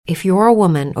If you're a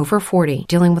woman over 40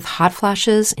 dealing with hot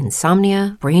flashes,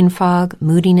 insomnia, brain fog,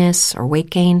 moodiness, or weight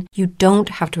gain, you don't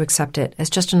have to accept it as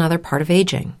just another part of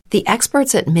aging. The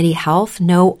experts at MIDI Health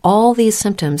know all these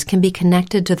symptoms can be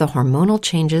connected to the hormonal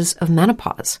changes of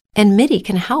menopause. And MIDI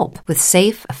can help with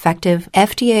safe, effective,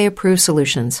 FDA-approved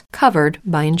solutions covered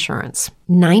by insurance.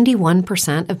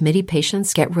 91% of MIDI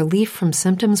patients get relief from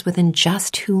symptoms within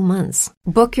just 2 months.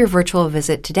 Book your virtual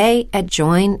visit today at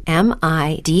joinmidi.com.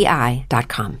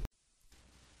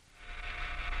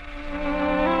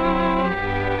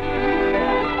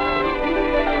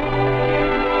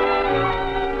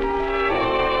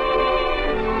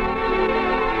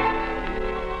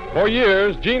 For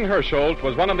years, Gene Hersholt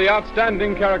was one of the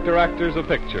outstanding character actors of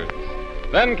pictures.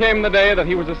 Then came the day that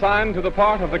he was assigned to the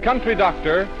part of the country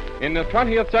doctor in the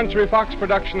 20th Century Fox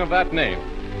production of that name,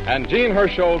 and Gene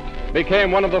Hersholt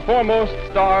became one of the foremost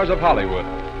stars of Hollywood.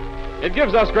 It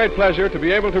gives us great pleasure to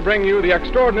be able to bring you the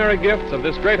extraordinary gifts of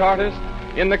this great artist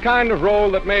in the kind of role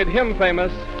that made him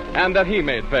famous and that he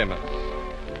made famous.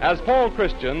 As Paul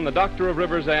Christian, the doctor of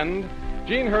River's End,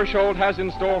 Gene Hersholt has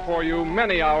in store for you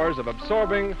many hours of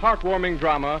absorbing, heartwarming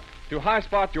drama to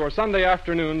high-spot your Sunday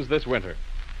afternoons this winter.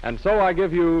 And so I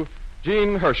give you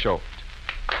Gene Hersholt.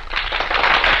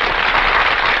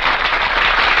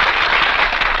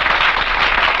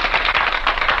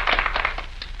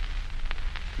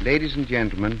 Ladies and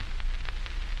gentlemen,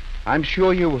 I'm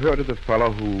sure you've heard of the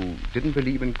fellow who didn't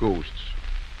believe in ghosts,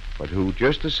 but who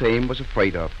just the same was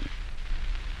afraid of them.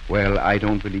 Well, I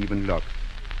don't believe in luck,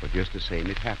 but just the same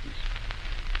it happens.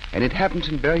 And it happens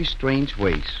in very strange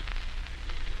ways.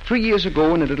 3 years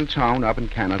ago in a little town up in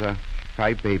Canada,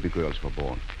 5 baby girls were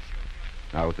born.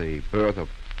 Now, the birth of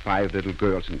 5 little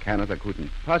girls in Canada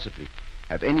couldn't possibly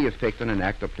have any effect on an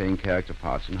actor playing character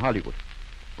parts in Hollywood.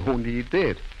 Only it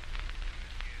did.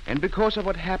 And because of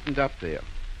what happened up there,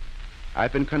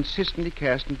 I've been consistently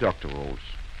casting doctor roles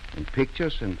in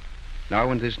pictures and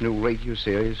now in this new radio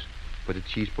series for the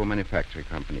Cheesebro Manufacturing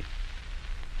Company.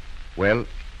 Well,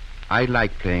 I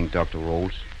like playing doctor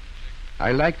roles.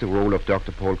 I like the role of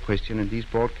Dr. Paul Christian in these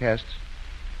broadcasts.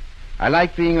 I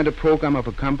like being on the program of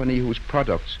a company whose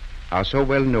products are so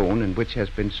well known and which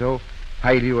has been so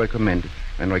highly recommended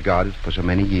and regarded for so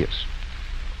many years.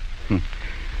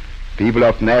 People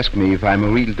often ask me if I'm a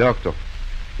real doctor,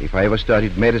 if I ever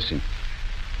studied medicine.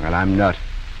 Well, I'm not,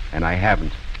 and I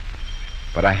haven't.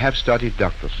 But I have studied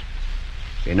doctors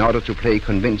in order to play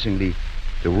convincingly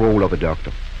the role of a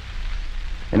doctor.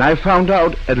 And I found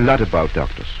out a lot about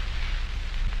doctors.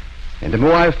 And the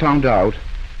more I've found out,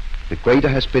 the greater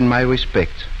has been my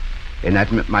respect and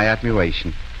my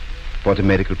admiration for the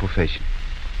medical profession.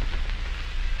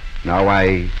 Now,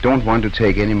 I don't want to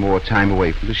take any more time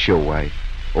away from the show. I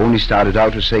only started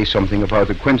out to say something about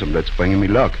the quintum that's bringing me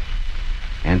luck.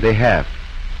 And they have.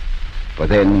 But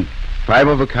then, 5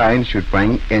 of a kind should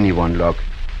bring anyone luck,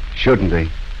 shouldn't they?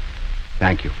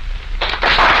 Thank you.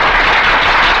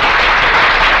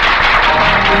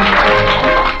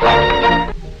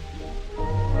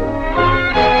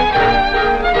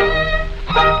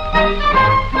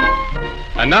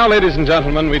 And now, ladies and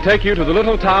gentlemen, we take you to the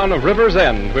little town of River's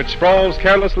End, which sprawls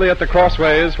carelessly at the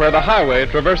crossways where the highway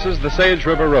traverses the Sage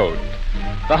River Road.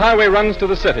 The highway runs to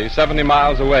the city 70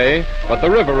 miles away, but the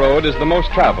river road is the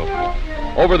most traveled.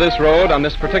 Over this road on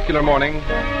this particular morning...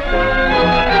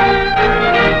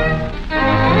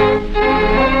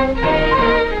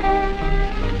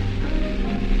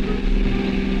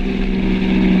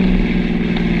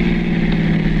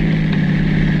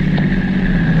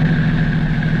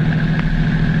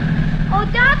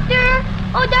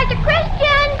 Oh, Dr.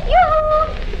 Christian!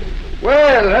 Yoo-hoo!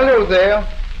 Well, hello there.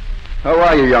 How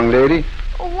are you, young lady?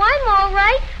 Oh, I'm all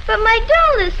right, but my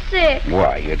doll is sick.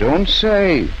 Why, you don't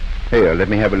say. Here, let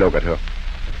me have a look at her.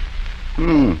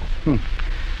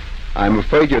 I'm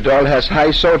afraid your doll has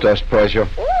high sawdust pressure.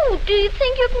 Oh, do you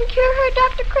think you can cure her,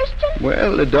 Dr. Christian?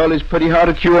 Well, the doll is pretty hard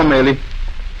to cure, Millie.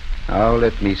 Now,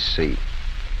 let me see.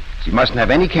 She mustn't have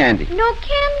any candy. No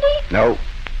candy? No,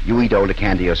 you eat all the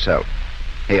candy yourself.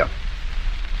 Here.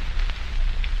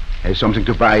 Here's something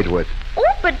to buy it with.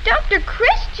 Oh, but Dr.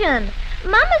 Christian,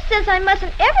 Mama says I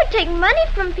mustn't ever take money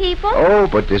from people. Oh,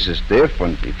 but this is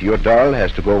different. If your doll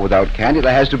has to go without candy,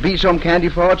 there has to be some candy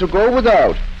for her to go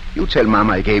without. You tell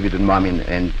Mama I gave you to Mommy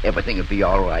and everything will be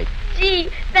all right. Gee,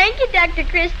 thank you, Dr.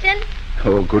 Christian.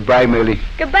 Oh, goodbye, Millie.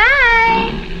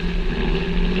 Goodbye.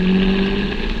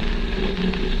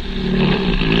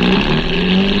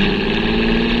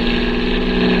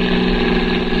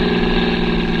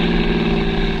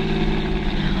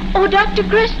 Oh, Dr.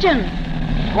 Christian.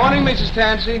 Morning, Mrs.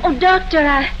 Tansy. Oh,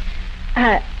 Doctor,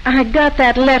 I got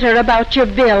that letter about your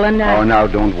bill, and Oh, now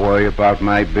don't worry about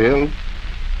my bill.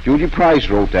 Judy Price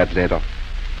wrote that letter.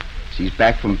 She's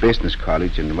back from business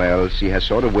college, and, well, she has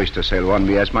sort of wished herself on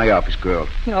me as my office girl.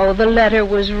 Oh, the letter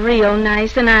was real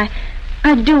nice, and I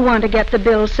do want to get the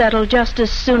bill settled just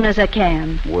as soon as I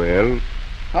can. Well,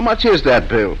 how much is that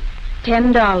bill?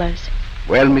 $10.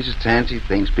 Well, Mrs. Tansy,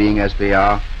 things being as they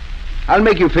are, I'll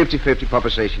make you 50-50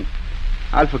 proposition.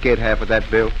 I'll forget half of that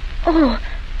bill. Oh,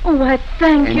 I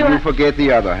thank And you. you forget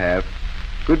the other half.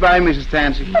 Goodbye, Mrs.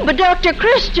 Tansy. Oh, but Dr.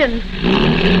 Christian.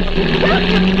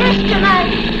 Dr. Christian,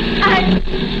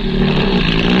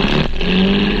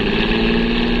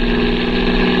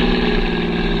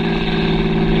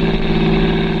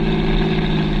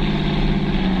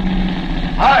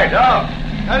 Hi, Doc.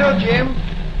 Hello, Jim.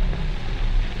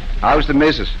 How's the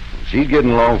missus? She's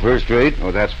getting along first rate.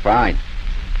 Oh, that's fine.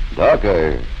 Doc,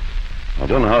 I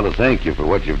don't know how to thank you for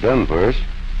what you've done for us.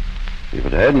 If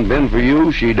it hadn't been for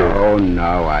you, she'd have... Oh,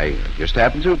 no, I just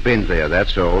happened to have been there,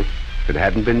 that's all. If it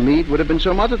hadn't been me, it would have been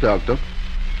some other doctor.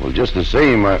 Well, just the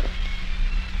same, I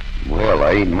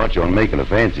ain't much on making a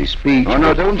fancy speech. Oh,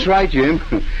 no, don't try, Jim.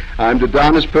 I'm the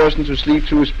darnest person to sleep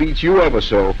through a speech you ever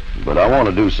saw. But I want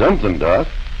to do something, Doc.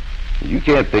 You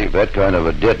can't pay that kind of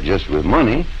a debt just with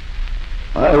money.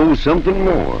 I owe something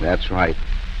more. That's right.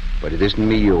 But it isn't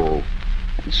me you owe.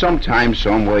 And sometime,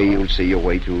 some way, you'll see your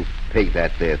way to pay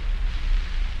that debt.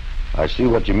 I see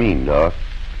what you mean, Doc.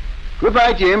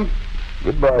 Goodbye, Jim.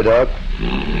 Goodbye, Doc.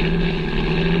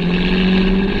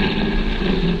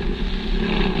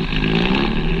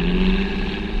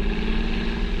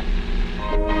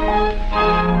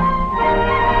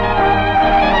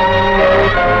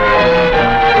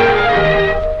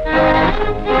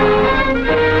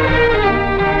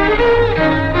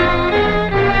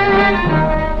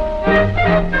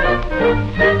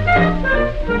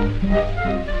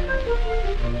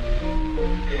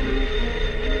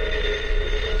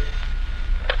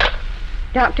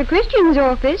 Dr. Christian's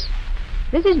office.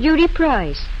 This is Judy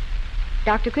Price.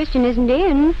 Dr. Christian isn't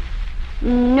in.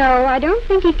 No, I don't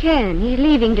think he can. He's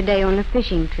leaving today on a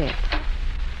fishing trip.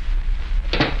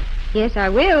 Yes, I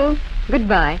will.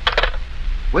 Goodbye.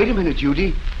 Wait a minute,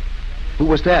 Judy. Who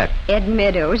was that? Ed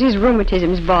Meadows. His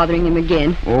rheumatism's bothering him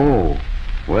again. Oh.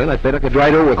 Well, I'd better get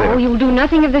right over there. Oh, you'll do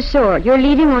nothing of the sort. You're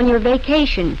leaving on your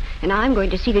vacation, and I'm going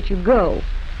to see that you go.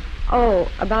 Oh,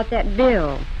 about that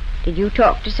bill. Did you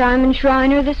talk to Simon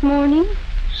Schreiner this morning?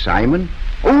 Simon?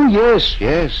 Oh,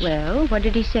 yes. Well, what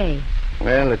did he say?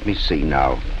 Well, let me see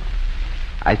now.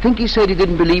 I think he said he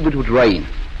didn't believe it would rain.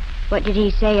 What did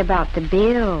he say about the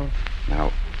bill?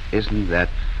 Now, isn't that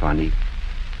funny?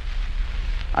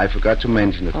 I forgot to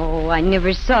mention it. Oh, I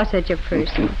never saw such a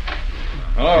person.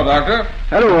 Hello, Doctor.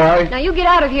 Hello, Roy. Now, you get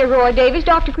out of here, Roy Davis.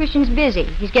 Dr. Christian's busy.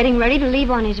 He's getting ready to leave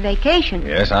on his vacation.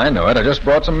 Yes, I know it. I just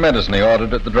brought some medicine he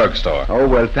ordered at the drugstore. Oh,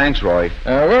 well, thanks, Roy.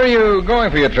 Where are you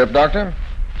going for your trip, Doctor?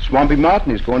 Swampy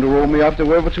Martin is going to roll me up the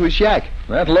river to his shack.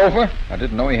 That loafer? I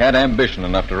didn't know he had ambition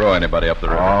enough to row anybody up the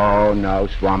river. Oh, no,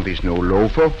 Swampy's no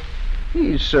loafer.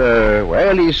 He's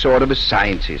sort of a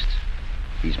scientist.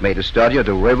 He's made a study of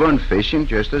the river and fishing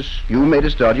just as you made a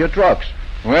study of trucks.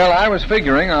 Well, I was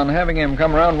figuring on having him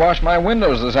come around and wash my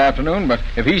windows this afternoon, but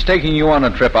if he's taking you on a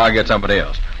trip, I'll get somebody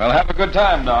else. Well, have a good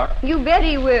time, Doc. You bet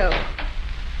he will.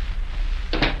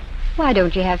 Why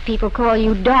don't you have people call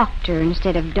you Doctor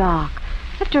instead of Doc?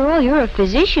 After all, you're a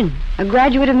physician, a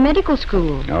graduate of medical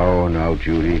school. Oh, no,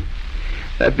 Judy.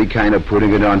 That'd be kind of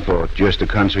putting it on for just a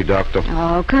country doctor.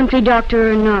 Oh, country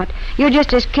doctor or not, you're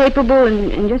just as capable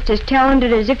and just as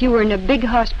talented as if you were in a big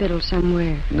hospital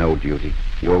somewhere. No, Judy,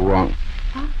 you're wrong.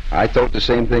 I thought the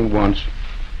same thing once.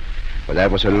 But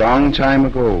that was a long time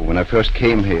ago when I first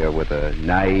came here with a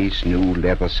nice new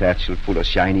leather satchel full of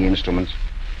shiny instruments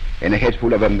and a head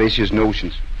full of ambitious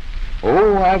notions.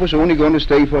 Oh, I was only going to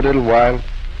stay for a little while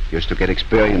just to get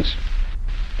experience.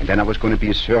 And then I was going to be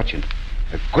a surgeon,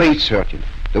 a great surgeon.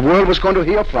 The world was going to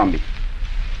hear from me.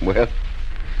 Well,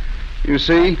 you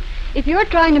see... If you're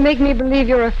trying to make me believe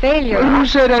you're a failure... Well, who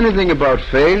said anything about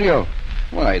failure?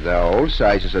 Why, there are all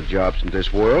sizes of jobs in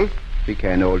this world. We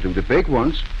can't all do the big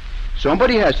ones.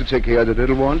 Somebody has to take care of the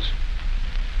little ones.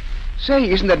 Say,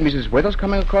 isn't that Mrs. Withers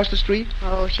coming across the street?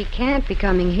 Oh, she can't be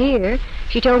coming here.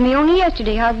 She told me only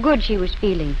yesterday how good she was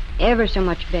feeling. Ever so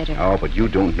much better. Oh, but you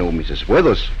don't know Mrs.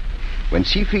 Withers. When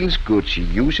she feels good, she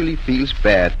usually feels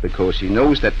bad because she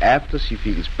knows that after she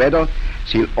feels better,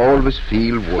 she'll always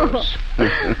feel worse.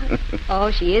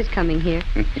 Oh, she is coming here.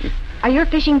 Are your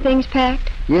fishing things packed?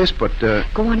 Yes, but,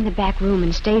 Go on in the back room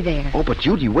and stay there. Oh, but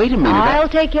Judy, wait a minute. I'll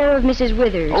take care of Mrs.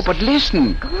 Withers. Oh, but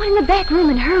listen. Go on in the back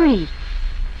room and hurry.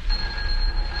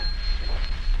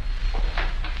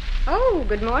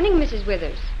 good morning, Mrs.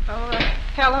 Withers. Oh,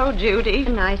 hello, Judy. A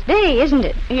nice day, isn't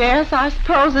it? Yes, I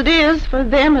suppose it is for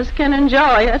them as can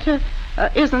enjoy it.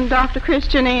 Isn't Dr.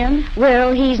 Christian in?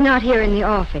 Well, he's not here in the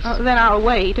office. Oh, then I'll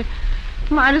wait.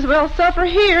 Might as well suffer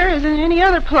here as in any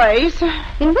other place.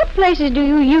 In what places do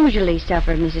you usually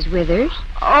suffer, Mrs. Withers?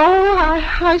 Oh,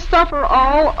 I suffer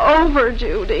all over,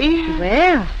 Judy.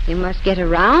 Well, you must get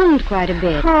around quite a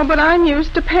bit. Oh, but I'm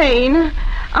used to pain.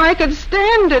 I could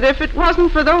stand it if it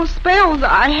wasn't for those spells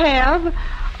I have.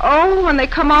 Oh, when they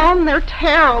come on, they're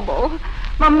terrible.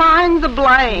 My mind's a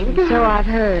blank. So I've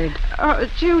heard.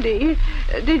 Judy,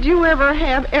 did you ever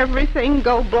have everything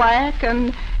go black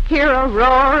and hear a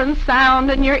roar and sound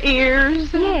in your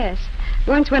ears? Yes.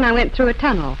 Once when I went through a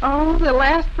tunnel. Oh, they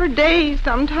last for days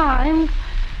sometimes.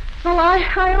 Well,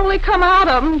 I only come out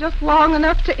of them just long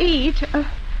enough to eat.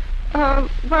 How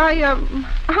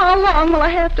long will I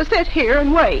have to sit here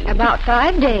and wait? About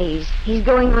 5 days. He's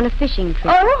going on a fishing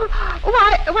trip. Oh,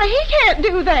 why, he can't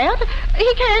do that.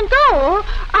 He can't go.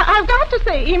 I've got to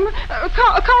see him.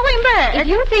 Call him back. If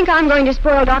you think I'm going to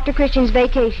spoil Dr. Christian's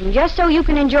vacation just so you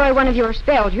can enjoy one of your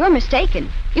spells, you're mistaken.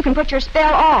 You can put your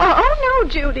spell off. Oh, no,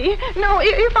 Judy. No,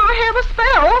 if I have a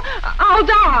spell, I'll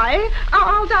die.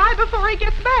 I'll die before he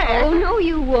gets back. Oh, no,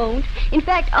 you won't. In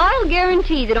fact, I'll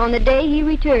guarantee that on the day he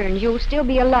returns, you'll still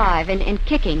be alive and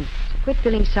kicking. So quit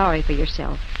feeling sorry for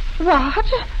yourself. What?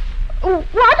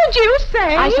 What did you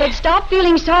say? I said stop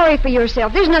feeling sorry for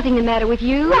yourself. There's nothing the matter with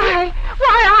you. Why,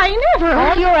 I never.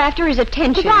 All you're after is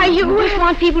attention. Why, you just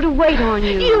want people to wait on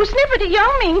you. You snipperty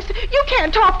younglings. You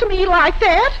can't talk to me like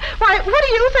that. Why, what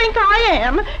do you think I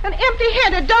am? An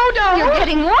empty-headed dodo? You're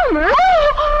getting warmer.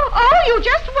 Oh, you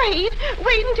just wait.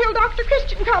 Wait until Dr.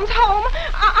 Christian comes home.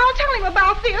 I'll tell him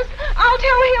about this. I'll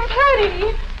tell him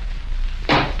plenty.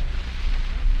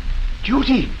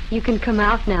 Judy! You can come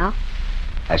out now.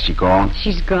 Has she gone?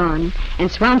 She's gone. And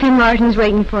Swampy Martin's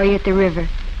waiting for you at the river.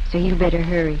 So you better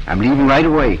hurry. I'm leaving right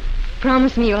away.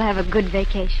 Promise me you'll have a good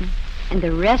vacation. And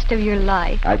the rest of your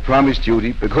life. I promise,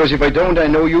 Judy, because if I don't, I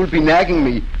know you'll be nagging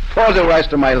me for the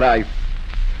rest of my life.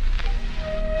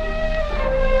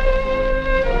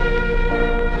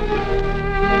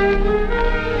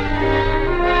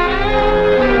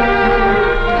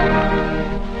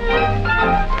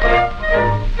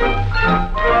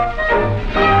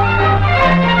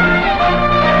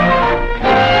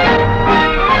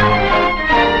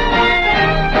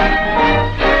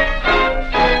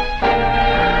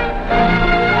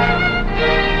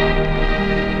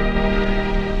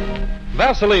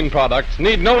 Vaseline products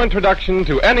need no introduction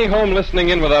to any home listening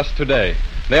in with us today.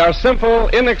 They are simple,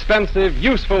 inexpensive,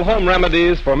 useful home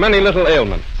remedies for many little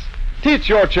ailments. Teach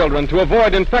your children to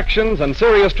avoid infections and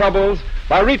serious troubles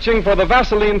by reaching for the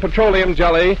Vaseline petroleum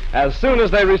jelly as soon as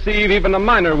they receive even a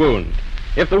minor wound.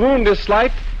 If the wound is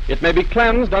slight, it may be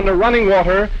cleansed under running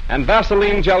water and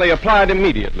Vaseline jelly applied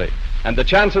immediately, and the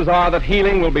chances are that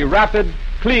healing will be rapid,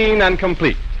 clean, and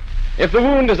complete. If the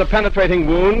wound is a penetrating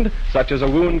wound, such as a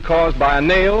wound caused by a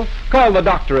nail, call the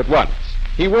doctor at once.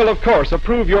 He will, of course,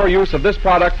 approve your use of this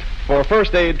product for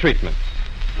first aid treatment.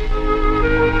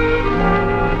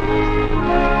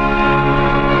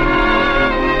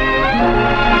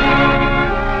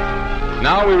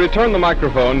 Now we return the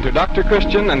microphone to Dr.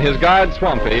 Christian and his guide,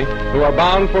 Swampy, who are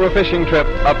bound for a fishing trip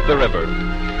up the river.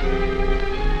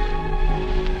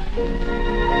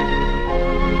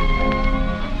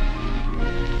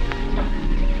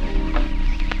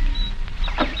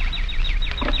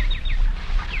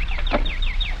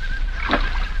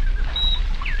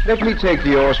 Let me take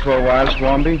the oars for a while,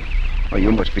 Swampy. Oh,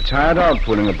 you must be tired out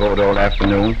pulling a boat all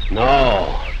afternoon.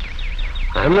 No,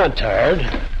 I'm not tired.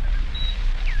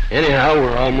 Anyhow,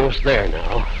 we're almost there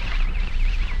now.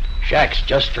 Shack's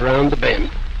just around the bend.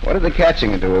 What are they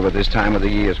catching into over this time of the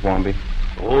year, Swampy?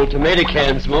 Old tomato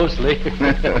cans, mostly.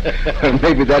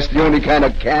 Maybe that's the only kind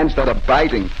of cans that are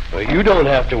biting. Well, you don't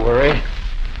have to worry.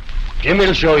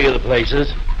 Jimmy'll show you the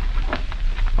places.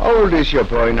 How old is your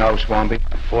boy now, Swampy?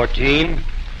 14.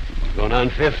 Going on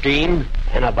 15,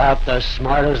 and about as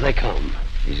smart as they come.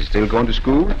 Is he still going to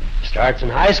school? Starts in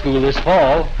high school this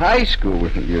fall. High school?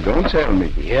 You don't tell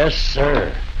me. Yes,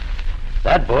 sir.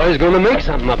 That boy's going to make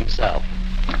something of himself.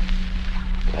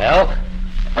 Well,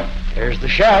 here's the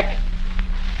shack.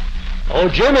 Oh,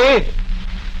 Jimmy!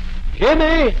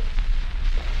 Jimmy!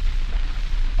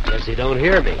 Guess he don't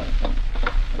hear me.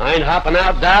 Mind hopping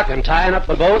out, Doc, and tying up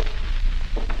the boat?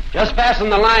 Just fasten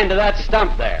the line to that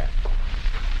stump there.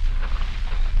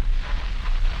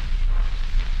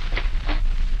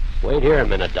 Wait here a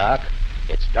minute, Doc.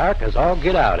 It's dark as all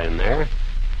get out in there.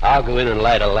 I'll go in and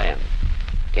light a lamp.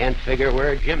 Can't figure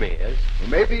where Jimmy is. Well,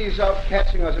 maybe he's out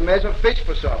catching us a mess of fish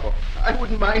for supper. I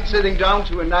wouldn't mind sitting down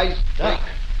to a nice... Doc.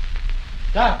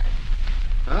 Doc.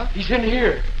 Huh? He's in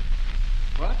here.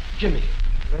 What? Jimmy.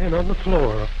 Laying on the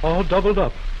floor, all doubled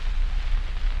up.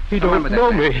 He Come on don't with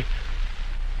know that lamp. me.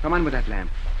 Come on with that lamp.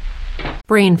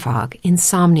 Brain fog,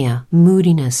 insomnia,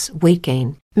 moodiness, weight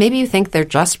gain. Maybe you think they're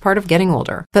just part of getting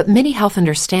older, but MIDI Health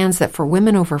understands that for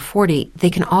women over 40, they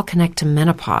can all connect to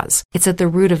menopause. It's at the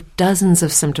root of dozens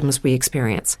of symptoms we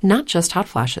experience, not just hot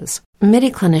flashes.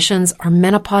 MIDI clinicians are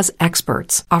menopause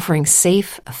experts, offering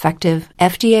safe, effective,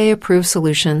 FDA-approved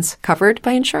solutions covered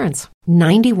by insurance.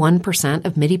 91%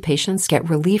 of MIDI patients get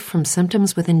relief from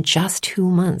symptoms within just 2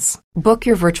 months. Book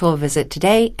your virtual visit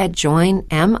today at joinmidi.com.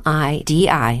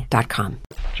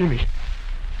 Jimmy.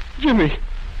 Jimmy.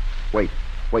 Wait,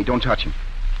 don't touch him.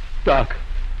 Doc,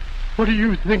 what do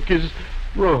you think is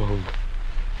wrong?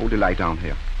 Hold the light down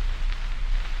here.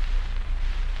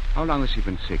 How long has he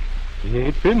been sick? He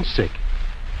ain't been sick.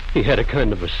 He had a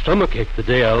kind of a stomachache the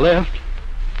day I left,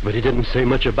 but he didn't say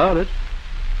much about it.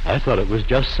 I thought it was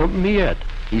just something he had.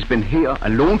 He's been here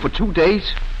alone for 2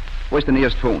 days? Where's the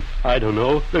nearest phone? I don't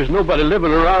know. There's nobody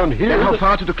living around here. Then how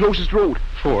far to the closest road?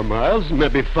 4 miles,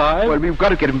 maybe 5. Well, we've got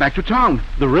to get him back to town.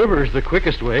 The river's the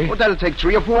quickest way. Well, that'll take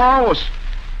 3 or 4 hours.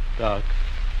 Doc,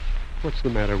 what's the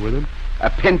matter with him?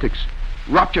 Appendix.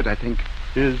 Ruptured, I think.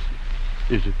 Is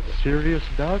it serious,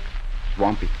 Doc?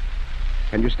 Swampy.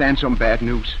 Can you stand some bad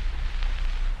news?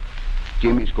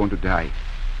 Jimmy's going to die.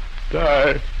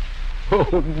 Die?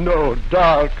 Oh, no,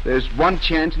 Doc. There's 1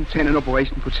 chance in 10 an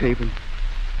operation could save him.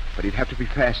 But he'd have to be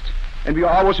fast. And we're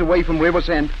hours away from River's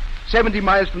End. 70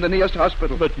 miles from the nearest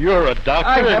hospital. But you're a doctor.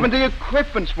 I haven't the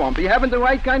equipment, Swampy. Haven't the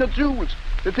right kind of tools.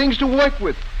 The things to work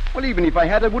with. Well, even if I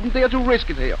had, I wouldn't dare to risk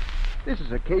it here. This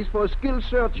is a case for a skilled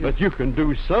surgeon. But you can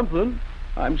do something.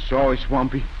 I'm sorry,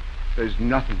 Swampy. There's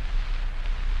nothing.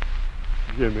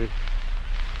 Jimmy.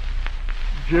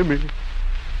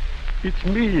 It's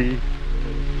me.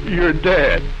 Your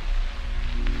dad.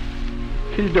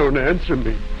 He don't answer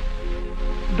me.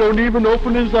 Don't even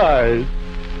open his eyes.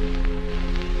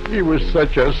 He was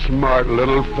such a smart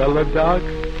little fella, Doc.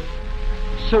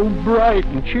 So bright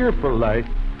and cheerful like.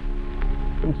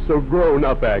 And so grown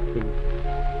up acting.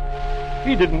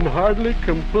 He didn't hardly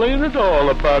complain at all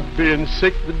about being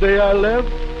sick the day I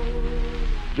left.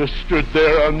 Just stood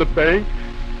there on the bank,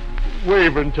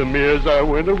 waving to me as I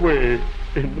went away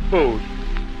in the boat.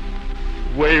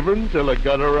 Waving till I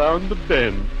got around the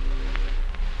bend.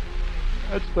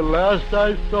 That's the last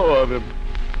I saw of him.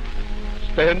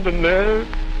 Standing there,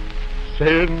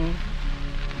 saying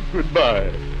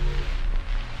goodbye.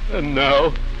 And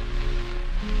now,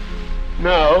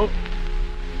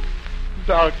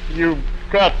 Doc, you've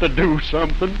got to do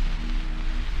something.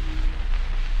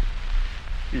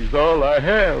 He's all I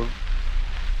have.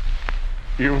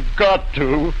 You've got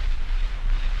to.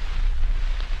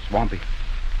 Swampy,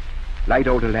 light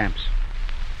all the lamps.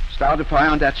 Start a fire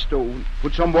on that stove.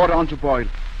 Put some water on to boil.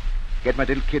 Get my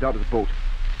little kid out of the boat.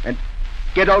 And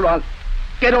get all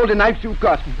the knives you've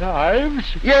got.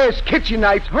 Knives? Yes, kitchen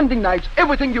knives, hunting knives,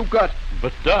 everything you've got.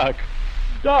 But, Doc,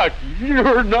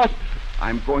 you're not...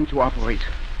 I'm going to operate.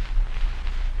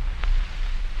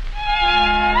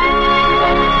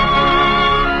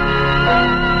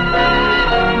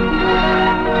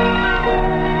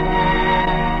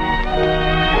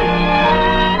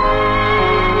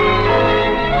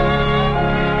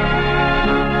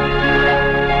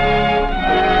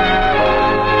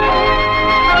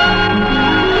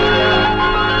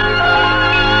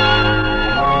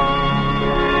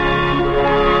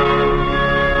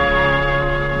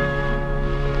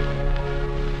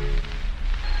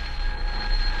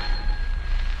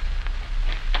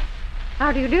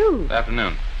 How do you do? Good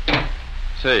afternoon.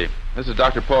 Say, this is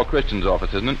Dr. Paul Christian's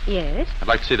office, isn't it? Yes. I'd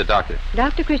like to see the doctor.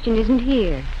 Dr. Christian isn't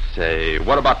here. Say,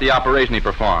 what about the operation he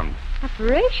performed?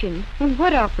 Operation?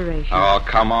 What operation? Oh,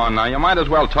 come on now. You might as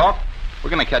well talk. We're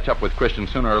going to catch up with Christian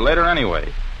sooner or later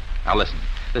anyway. Now, listen,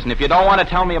 if you don't want to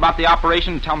tell me about the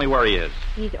operation, tell me where he is.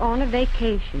 He's on a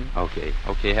vacation. Okay,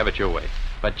 have it your way.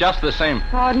 But just the same...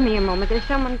 Pardon me a moment. There's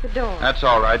someone at the door. That's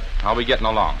all right. I'll be getting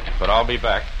along. But I'll be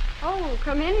back. Oh,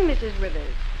 come in, Mrs.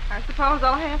 Withers. I suppose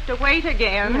I'll have to wait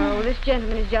again. No, this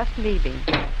gentleman is just leaving.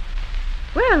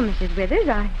 Well, Mrs. Withers,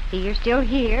 I see you're still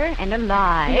here and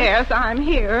alive. Yes, I'm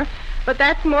here. But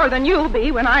that's more than you'll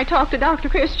be when I talk to Dr.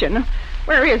 Christian.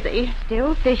 Where is he?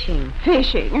 Still fishing.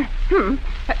 Fishing?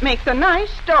 That makes a nice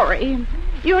story.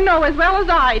 You know as well as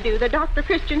I do that Dr.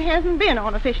 Christian hasn't been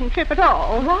on a fishing trip at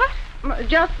all. What?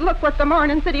 Just look what the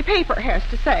Morning City paper has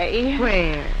to say.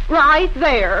 Where? Right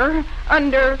there,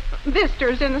 under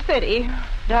visitors in the city.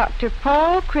 Dr.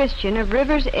 Paul Christian of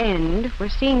River's End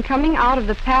was seen coming out of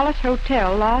the Palace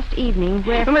Hotel last evening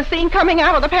where... Was seen coming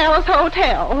out of the Palace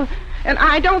Hotel. And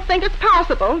I don't think it's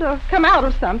possible to come out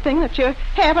of something that you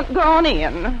haven't gone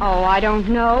in. Oh, I don't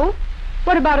know.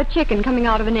 What about a chicken coming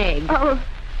out of an egg? Oh,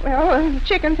 well,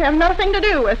 chickens have nothing to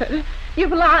do with it.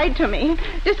 You've lied to me,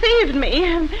 deceived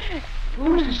me.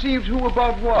 Who's deceived who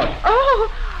about what?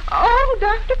 Oh,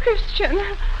 Dr. Christian.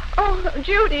 Oh,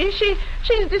 Judy, she's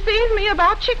deceived me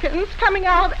about chickens coming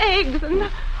out of eggs and...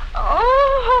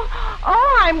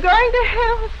 Oh, I'm going to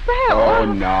have a spell. Oh,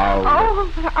 no.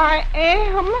 Oh, I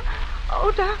am.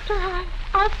 Oh, Doctor,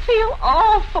 I feel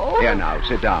awful. Here now,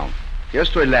 sit down.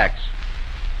 Just relax.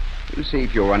 We'll see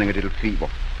if you're running a little fever.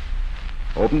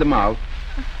 Open the mouth.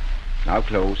 Now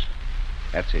close.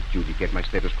 That's it, Judy. Get my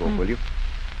stethoscope, will you?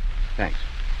 Thanks.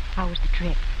 How was the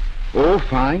trip? Oh,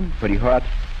 fine. Pretty hot.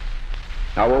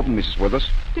 Now open, Mrs. Withers.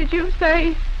 Did you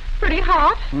say pretty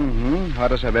hot? Mm-hmm.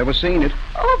 Hot as I've ever seen it.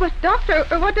 Oh, but Doctor,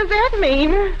 what does that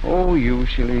mean? Oh,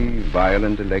 usually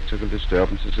violent electrical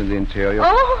disturbances in the interior.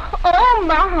 Oh,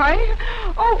 my.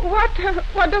 Oh,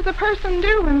 what does a person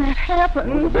do when that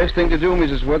happens? Well, the best thing to do,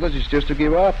 Mrs. Withers, is just to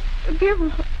give up. Give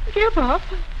up?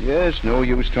 Yes, no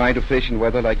use trying to fish in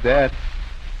weather like that.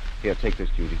 Here, take this,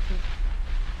 Judy.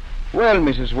 Well,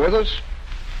 Mrs. Withers,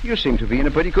 you seem to be in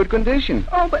a pretty good condition.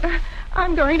 Oh, but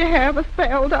I'm going to have a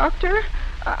spell, Doctor.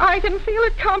 I can feel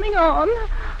it coming on.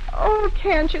 Oh,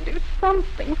 can't you do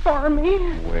something for me?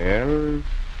 Well,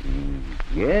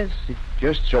 yes, it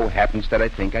just so happens that I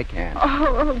think I can.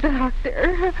 Oh,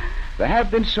 Doctor. There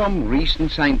have been some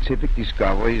recent scientific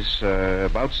discoveries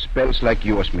about spells like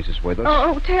yours, Mrs. Withers.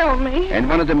 Oh, tell me. And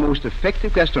one of the most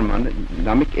effective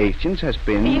gastronomic agents has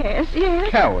been... Yes.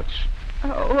 Carrots.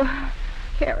 Oh,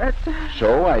 carrots.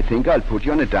 So I think I'll put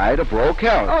you on a diet of raw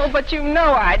carrots. Oh, but you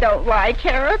know I don't like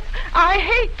carrots. I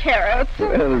hate carrots.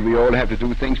 Well, we all have to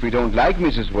do things we don't like,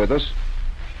 Mrs. Withers.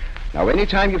 Now,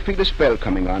 anytime you feel a spell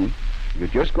coming on, you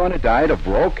just go on a diet of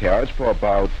raw carrots for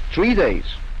about 3 days.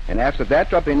 And after that,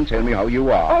 drop in and tell me how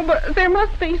you are. Oh, but there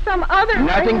must be some other...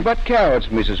 Nothing but carrots,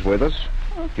 Mrs. Withers.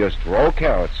 Just raw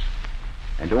carrots.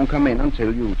 And don't come in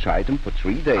until you try them for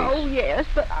 3 days. Oh, yes,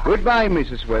 but... Goodbye,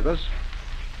 Mrs. Withers.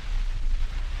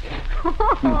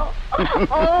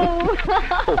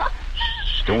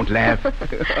 Shh, don't laugh.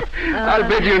 I'll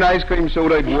bet you an ice cream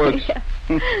soda it works.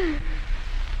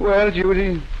 Well,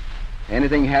 Judy,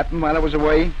 anything happen while I was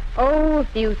away? Oh, a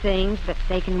few things, but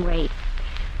they can wait.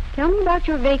 Tell me about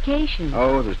your vacation.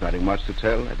 Oh, there's nothing much to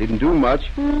tell. I didn't do much.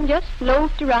 Just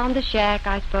loafed around the shack,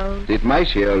 I suppose. Did my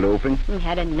share of loafing. And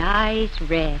had a nice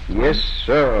rest. Yes,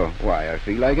 sir. Why, I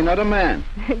feel like another man.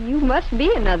 You must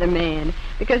be another man,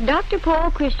 because Dr. Paul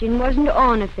Christian wasn't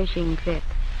on a fishing trip.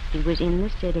 He was in the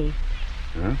city.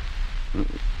 Huh?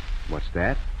 What's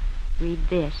that? Read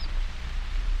this.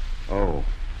 Oh.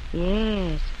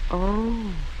 Yes.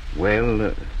 Oh.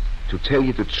 Well, to tell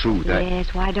you the truth,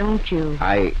 Yes, why don't you?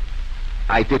 I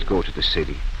did go to the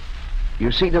city.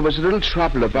 You see, there was a little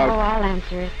trouble about... Oh, I'll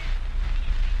answer it.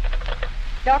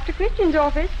 Dr. Christian's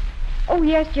office? Oh,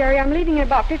 yes, Jerry, I'm leaving in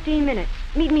about 15 minutes.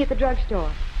 Meet me at the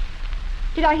drugstore.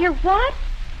 Did I hear what?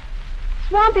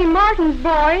 Swampy Martin's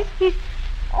boy? He's...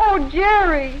 Oh,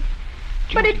 Jerry.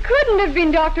 Judy. But it couldn't have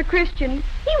been Dr. Christian.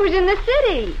 He was in the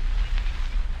city.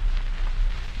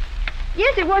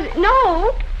 Yes, it was...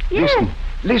 No. Yes.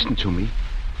 Listen to me.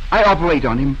 I operate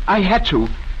on him. I had to.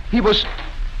 He was...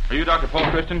 Are you Dr. Paul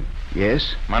Christian?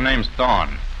 Yes. My name's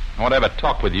Thorne. I want to have a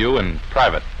talk with you in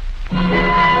private.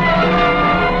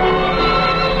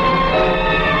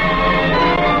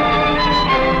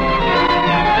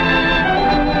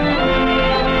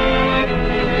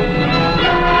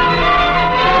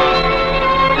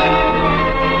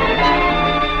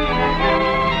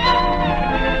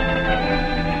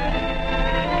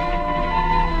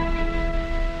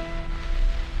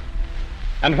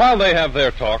 And while they have their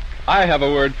talk, I have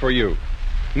a word for you.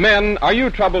 Men, are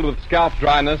you troubled with scalp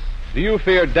dryness? Do you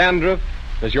fear dandruff?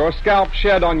 Does your scalp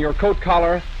shed on your coat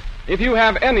collar? If you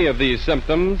have any of these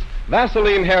symptoms,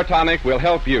 Vaseline Hair Tonic will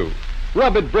help you.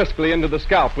 Rub it briskly into the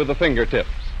scalp with the fingertips.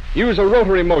 Use a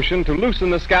rotary motion to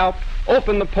loosen the scalp,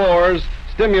 open the pores,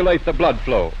 stimulate the blood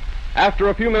flow. After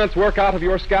a few minutes' work out of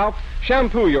your scalp,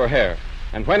 shampoo your hair.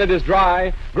 And when it is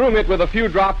dry, groom it with a few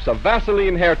drops of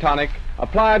Vaseline Hair Tonic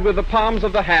applied with the palms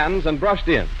of the hands and brushed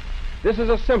in. This is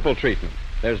a simple treatment.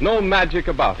 There's no magic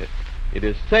about it. It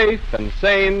is safe and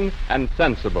sane and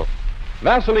sensible.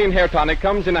 Vaseline Hair Tonic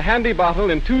comes in a handy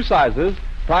bottle in 2 sizes,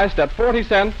 priced at 40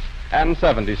 cents and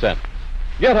 70 cents.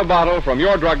 Get a bottle from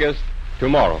your druggist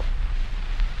tomorrow.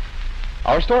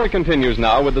 Our story continues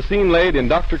now with the scene laid in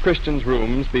Dr. Christian's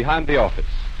rooms behind the office.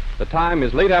 The time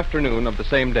is late afternoon of the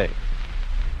same day.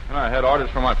 I had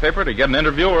orders from my paper to get an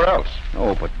interview or else.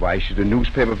 Oh, but why should a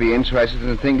newspaper be interested in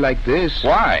a thing like this?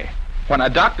 Why? When a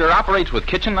doctor operates with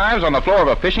kitchen knives on the floor of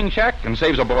a fishing shack and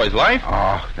saves a boy's life?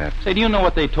 Oh, that... Say, do you know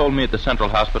what they told me at the Central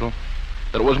Hospital?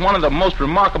 That it was one of the most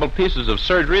remarkable pieces of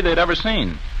surgery they'd ever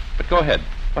seen. But go ahead.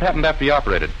 What happened after you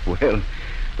operated? Well,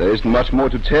 there isn't much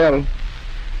more to tell.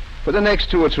 For the next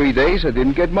 2 or 3 days, I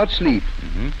didn't get much sleep.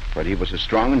 Mm-hmm. But he was a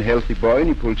strong and healthy boy, and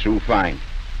he pulled through fine.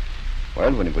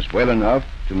 Well, when he was well enough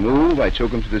to move, I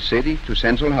took him to the city, to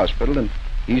Central Hospital, and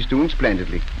he's doing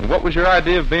splendidly. What was your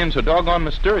idea of being so doggone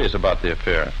mysterious about the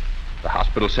affair? The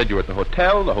hospital said you were at the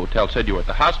hotel said you were at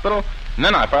the hospital, and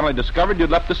then I finally discovered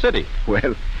you'd left the city.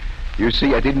 Well, you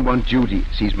see, I didn't want Judy,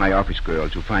 she's my office girl,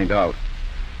 to find out.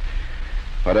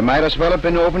 But I might as well have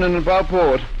been open and about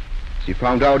board. She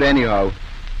found out anyhow.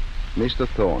 Mr.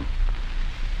 Thorne,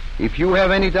 if you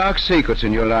have any dark secrets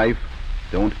in your life,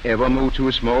 don't ever move to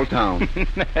a small town.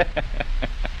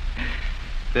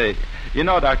 Say, you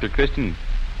know, Dr. Christian,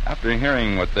 after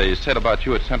hearing what they said about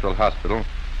you at Central Hospital,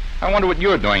 I wonder what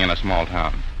you're doing in a small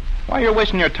town. Why you're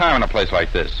wasting your time in a place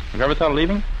like this? Have you ever thought of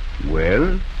leaving?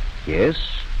 Well, yes.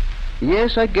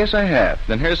 Yes, I guess I have.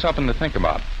 Then here's something to think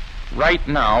about. Right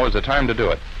now is the time to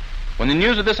do it. When the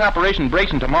news of this operation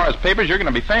breaks in tomorrow's papers, you're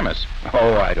going to be famous.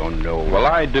 Oh, I don't know. Well,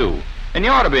 I do. And you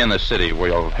ought to be in this city where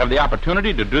you'll have the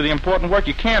opportunity to do the important work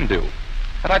you can do.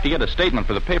 I'd like to get a statement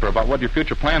for the paper about what your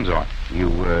future plans are. You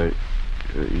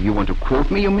want to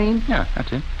quote me, you mean? Yeah,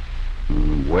 that's it.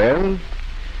 Well,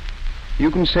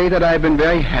 you can say that I've been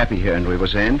very happy here in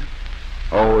River's End.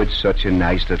 Oh, it's such a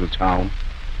nice little town.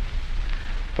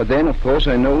 But then, of course,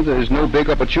 I know there's no big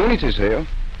opportunities here.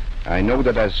 I know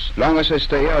that as long as I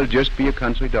stay, I'll just be a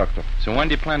country doctor. So when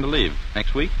do you plan to leave?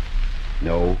 Next week?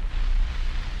 No,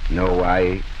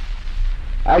 I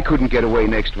couldn't get away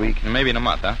next week. Maybe in a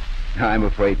month, huh? I'm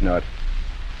afraid not.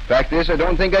 Fact is, I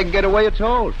don't think I can get away at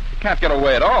all. You can't get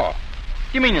away at all.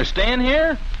 You mean you're staying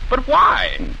here? But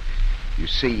why? You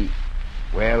see,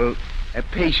 well, a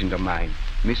patient of mine,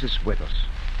 Mrs. Withers,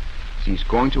 she's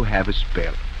going to have a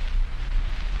spell.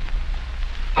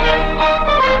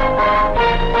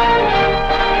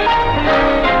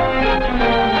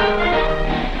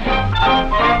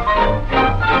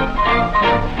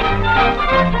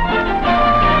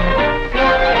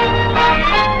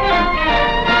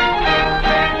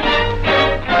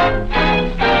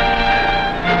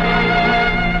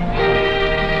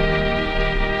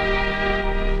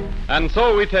 And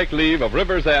so we take leave of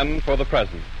River's End for the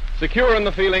present, secure in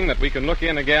the feeling that we can look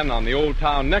in again on the old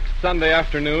town next Sunday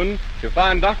afternoon to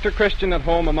find Dr. Christian at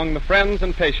home among the friends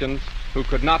and patients who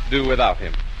could not do without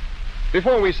him.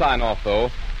 Before we sign off, though,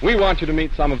 we want you to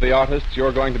meet some of the artists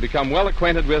you're going to become well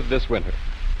acquainted with this winter.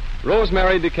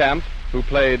 Rosemary DeCamp, who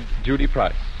played Judy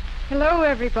Price. Hello,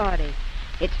 everybody.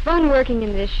 It's fun working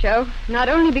in this show, not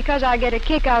only because I get a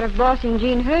kick out of bossing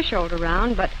Gene Hersholt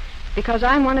around, but because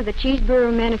I'm one of the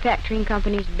Cheeseboro Manufacturing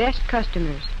Company's best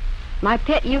customers. My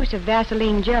pet use of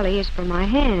Vaseline jelly is for my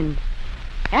hands.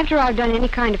 After I've done any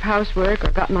kind of housework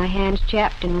or got my hands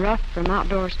chapped and rough from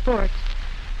outdoor sports,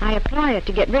 I apply it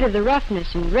to get rid of the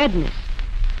roughness and redness.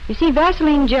 You see,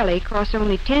 Vaseline jelly costs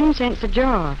only 10 cents a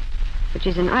jar, which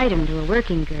is an item to a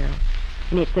working girl,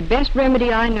 and it's the best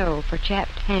remedy I know for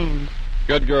chapped hands.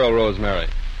 Good girl, Rosemary.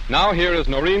 Now here is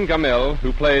Noreen Gamel,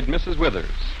 who played Mrs.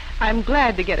 Withers. I'm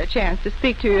glad to get a chance to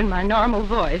speak to you in my normal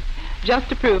voice, just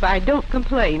to prove I don't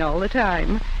complain all the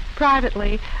time.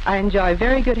 Privately, I enjoy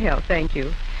very good health, thank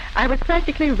you. I was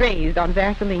practically raised on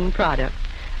Vaseline products.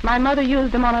 My mother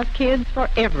used them on us kids for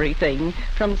everything,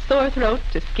 from sore throat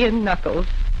to skin knuckles.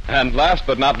 And last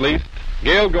but not least,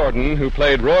 Gail Gordon, who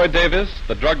played Roy Davis,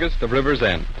 the druggist of River's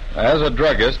End. As a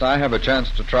druggist, I have a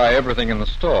chance to try everything in the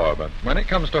store, but when it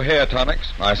comes to hair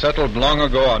tonics, I settled long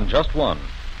ago on just one.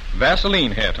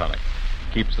 Vaseline hair tonic.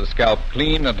 Keeps the scalp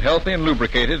clean and healthy and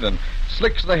lubricated and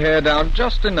slicks the hair down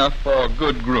just enough for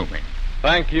good grooming.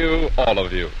 Thank you, all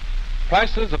of you.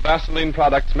 Prices of Vaseline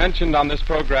products mentioned on this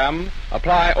program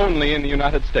apply only in the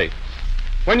United States.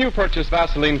 When you purchase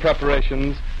Vaseline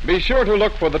preparations, be sure to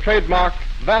look for the trademark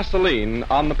Vaseline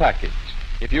on the package.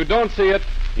 If you don't see it,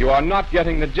 you are not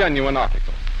getting the genuine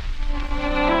article.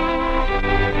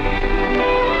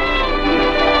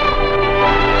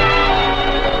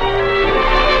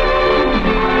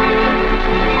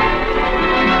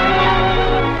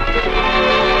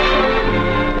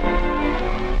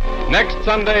 Next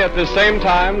Sunday at this same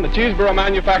time, the Cheeseboro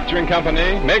Manufacturing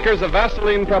Company, makers of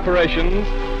Vaseline preparations,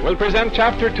 will present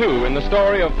Chapter 2 in the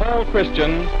story of Paul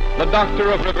Christian, the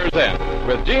Doctor of River's End,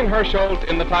 with Gene Hersholt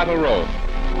in the title role.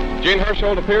 Gene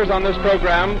Hersholt appears on this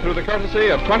program through the courtesy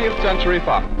of 20th Century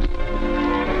Fox.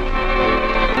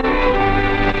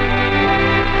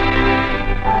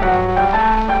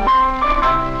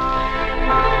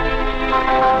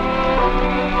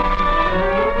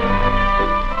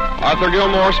 Arthur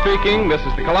Gilmore speaking. This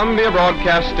is the Columbia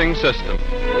Broadcasting System.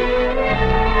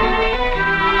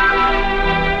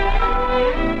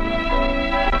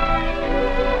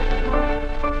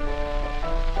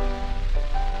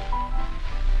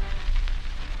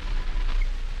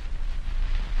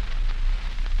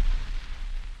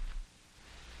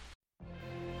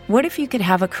 What if you could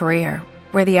have a career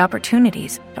where the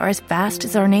opportunities are as vast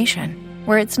as our nation,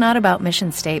 where it's not about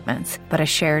mission statements, but a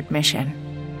shared mission?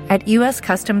 At U.S.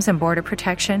 Customs and Border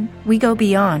Protection, we go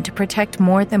beyond to protect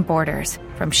more than borders.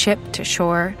 From ship to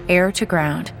shore, air to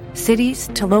ground, cities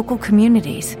to local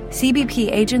communities,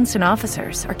 CBP agents and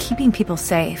officers are keeping people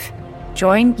safe.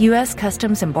 Join U.S.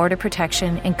 Customs and Border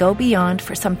Protection and go beyond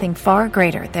for something far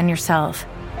greater than yourself.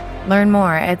 Learn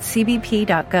more at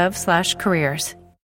cbp.gov/careers.